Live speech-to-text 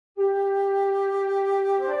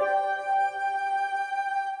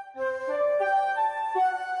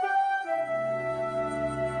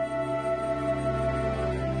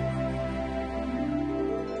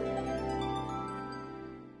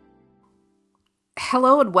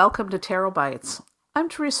Hello and welcome to Tarot Bites. I'm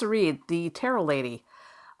Teresa Reed, the Tarot Lady.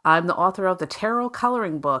 I'm the author of the Tarot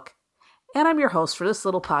Coloring Book, and I'm your host for this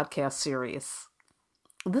little podcast series.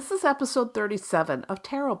 This is episode 37 of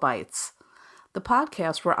Tarot Bites, the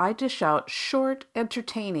podcast where I dish out short,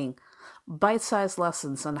 entertaining, bite-sized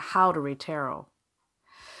lessons on how to read tarot.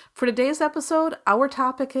 For today's episode, our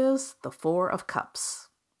topic is the Four of Cups.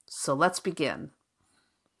 So let's begin.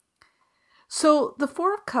 So the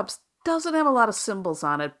Four of Cups doesn't have a lot of symbols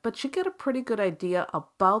on it, but you get a pretty good idea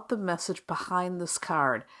about the message behind this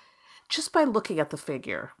card just by looking at the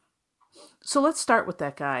figure. So let's start with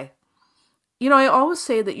that guy. I always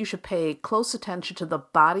say that you should pay close attention to the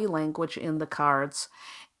body language in the cards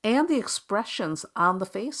and the expressions on the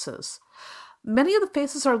faces. Many of the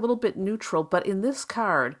faces are a little bit neutral, but in this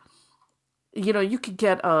card, you could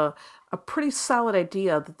get a pretty solid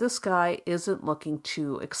idea that this guy isn't looking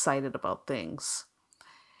too excited about things.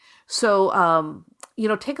 So,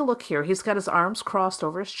 take a look here. He's got his arms crossed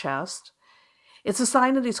over his chest. It's a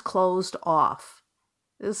sign that he's closed off.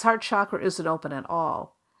 His heart chakra isn't open at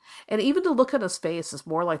all. And even to look at his face is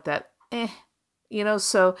more like that,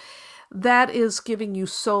 so that is giving you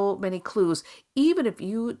so many clues. Even if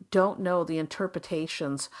you don't know the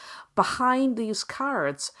interpretations behind these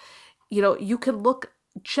cards, you can look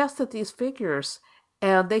just at these figures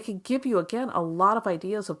and they can give you, again, a lot of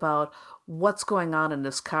ideas about what's going on in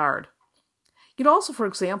this card. Also, for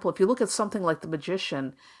example, if you look at something like the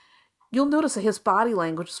Magician, you'll notice that his body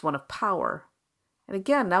language is one of power. And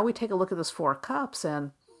again, now we take a look at this Four of Cups, and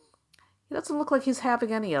he doesn't look like he's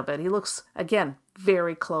having any of it. He looks, again,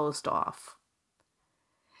 very closed off.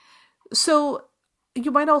 So you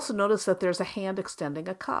might also notice that there's a hand extending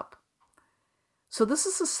a cup. So this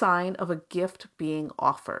is a sign of a gift being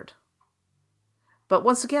offered. But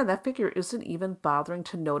once again, that figure isn't even bothering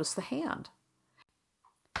to notice the hand.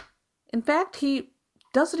 In fact, he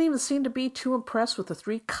doesn't even seem to be too impressed with the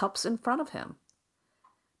three cups in front of him.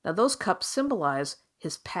 Now, those cups symbolize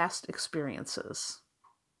his past experiences.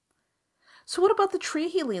 So what about the tree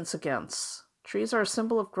he leans against? Trees are a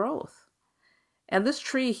symbol of growth. And this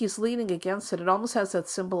tree he's leaning against it almost has that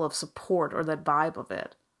symbol of support or that vibe of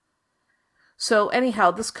it. So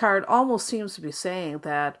anyhow, this card almost seems to be saying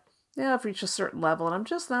that, I've reached a certain level and I'm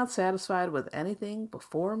just not satisfied with anything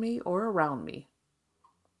before me or around me.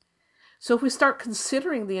 So if we start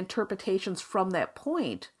considering the interpretations from that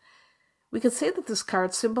point, we could say that this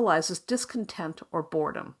card symbolizes discontent or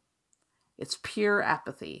boredom. It's pure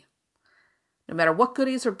apathy. No matter what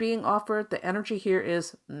goodies are being offered, the energy here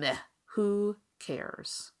is meh, who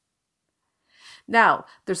cares? Now,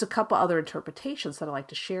 there's a couple other interpretations that I'd like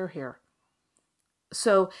to share here.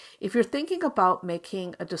 So if you're thinking about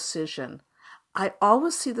making a decision, I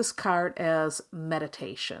always see this card as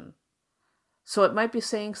meditation. So it might be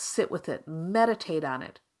saying sit with it, meditate on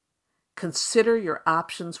it. Consider your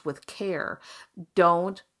options with care.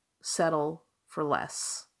 Don't settle for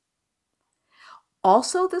less.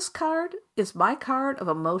 Also, this card is my card of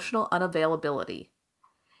emotional unavailability.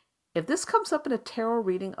 If this comes up in a tarot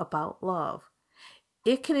reading about love,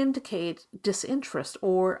 it can indicate disinterest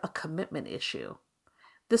or a commitment issue.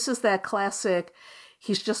 This is that classic,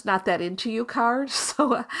 he's just not that into you card.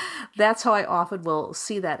 So that's how I often will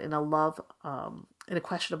see that in in a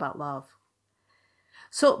question about love.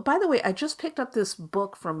 So, by the way, I just picked up this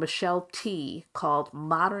book from Michelle T called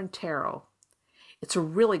Modern Tarot. It's a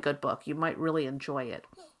really good book. You might really enjoy it.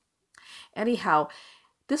 Anyhow,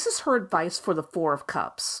 this is her advice for the Four of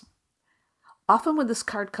Cups. Often when this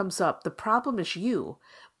card comes up, the problem is you,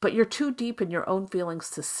 but you're too deep in your own feelings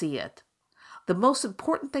to see it. The most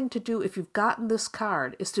important thing to do if you've gotten this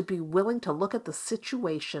card is to be willing to look at the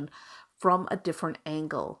situation from a different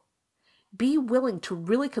angle. Be willing to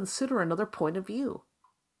really consider another point of view.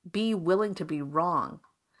 Be willing to be wrong.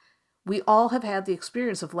 We all have had the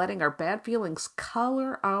experience of letting our bad feelings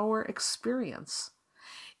color our experience.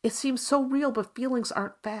 It seems so real, but feelings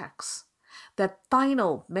aren't facts. That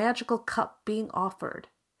final magical cup being offered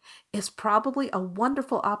is probably a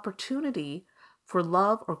wonderful opportunity for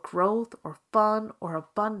love or growth or fun or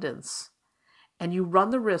abundance, and you run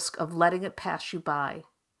the risk of letting it pass you by.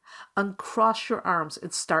 Uncross your arms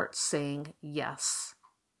and start saying yes.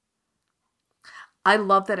 I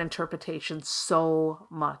love that interpretation so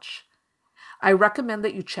much. I recommend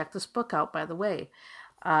that you check this book out, by the way.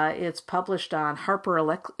 It's published on Harper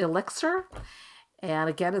Elixir, and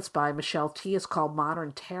again, it's by Michelle T. It's called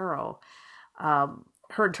Modern Tarot.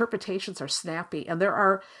 Her interpretations are snappy, and there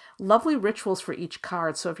are lovely rituals for each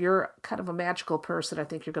card. So if you're kind of a magical person, I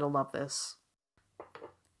think you're going to love this.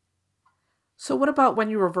 So what about when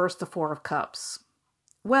you reverse the Four of Cups?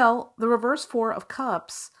 Well, the reverse Four of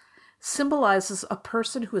Cups symbolizes a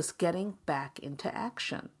person who is getting back into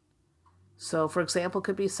action. So, for example, it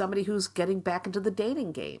could be somebody who's getting back into the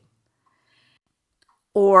dating game.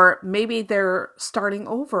 Or maybe they're starting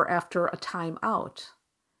over after a time out.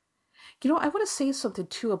 I want to say something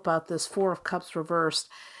too about this Four of Cups reversed.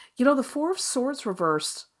 The Four of Swords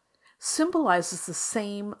reversed symbolizes the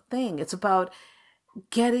same thing. It's about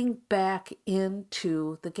getting back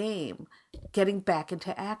into the game, getting back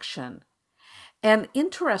into action. And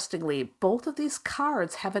interestingly, both of these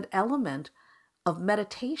cards have an element of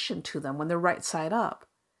meditation to them when they're right side up.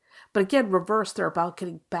 But again, reversed, they're about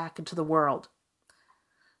getting back into the world.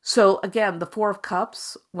 So again, the Four of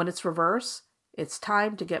Cups, when it's reversed, it's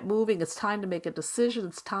time to get moving. It's time to make a decision.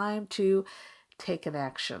 It's time to take an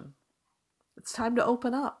action. It's time to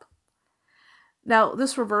open up. Now,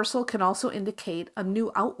 this reversal can also indicate a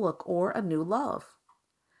new outlook or a new love.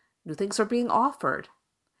 New things are being offered.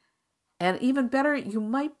 And even better, you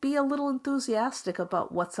might be a little enthusiastic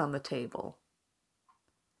about what's on the table.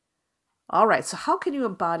 All right, so how can you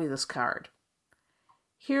embody this card?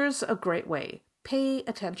 Here's a great way. Pay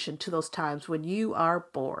attention to those times when you are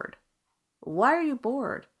bored. Why are you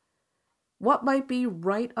bored? What might be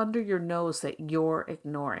right under your nose that you're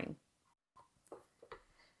ignoring?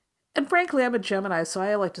 And frankly, I'm a Gemini, so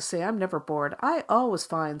I like to say I'm never bored. I always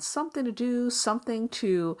find something to do, something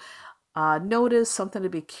to notice, something to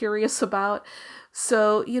be curious about.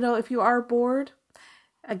 So, if you are bored,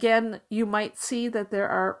 again, you might see that there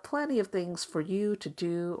are plenty of things for you to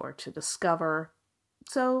do or to discover.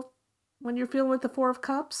 So, when you're feeling like the Four of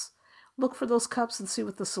Cups, look for those cups and see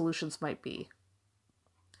what the solutions might be.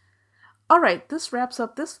 All right, this wraps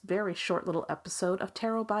up this very short little episode of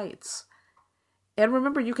Tarot Bites. And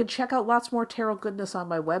remember, you can check out lots more tarot goodness on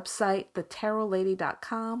my website,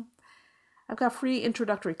 thetarotlady.com. I've got free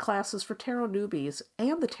introductory classes for tarot newbies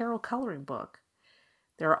and the tarot coloring book.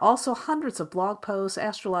 There are also hundreds of blog posts,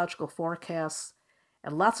 astrological forecasts,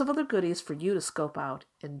 and lots of other goodies for you to scope out.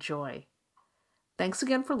 Enjoy. Thanks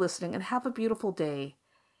again for listening and have a beautiful day.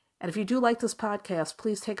 And if you do like this podcast,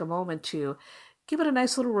 please take a moment to give it a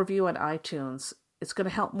nice little review on iTunes. It's going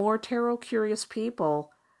to help more tarot curious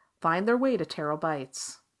people find their way to Tarot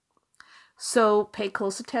Bites. So pay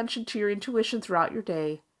close attention to your intuition throughout your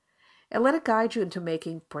day and let it guide you into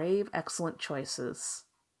making brave, excellent choices.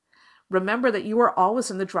 Remember that you are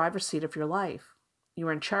always in the driver's seat of your life. You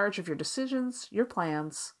are in charge of your decisions, your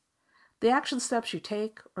plans, the action steps you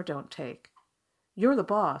take or don't take. You're the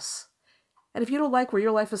boss. And if you don't like where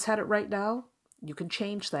your life is headed right now, you can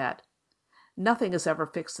change that. Nothing is ever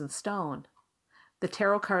fixed in stone. The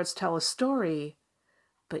tarot cards tell a story,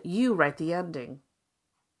 but you write the ending.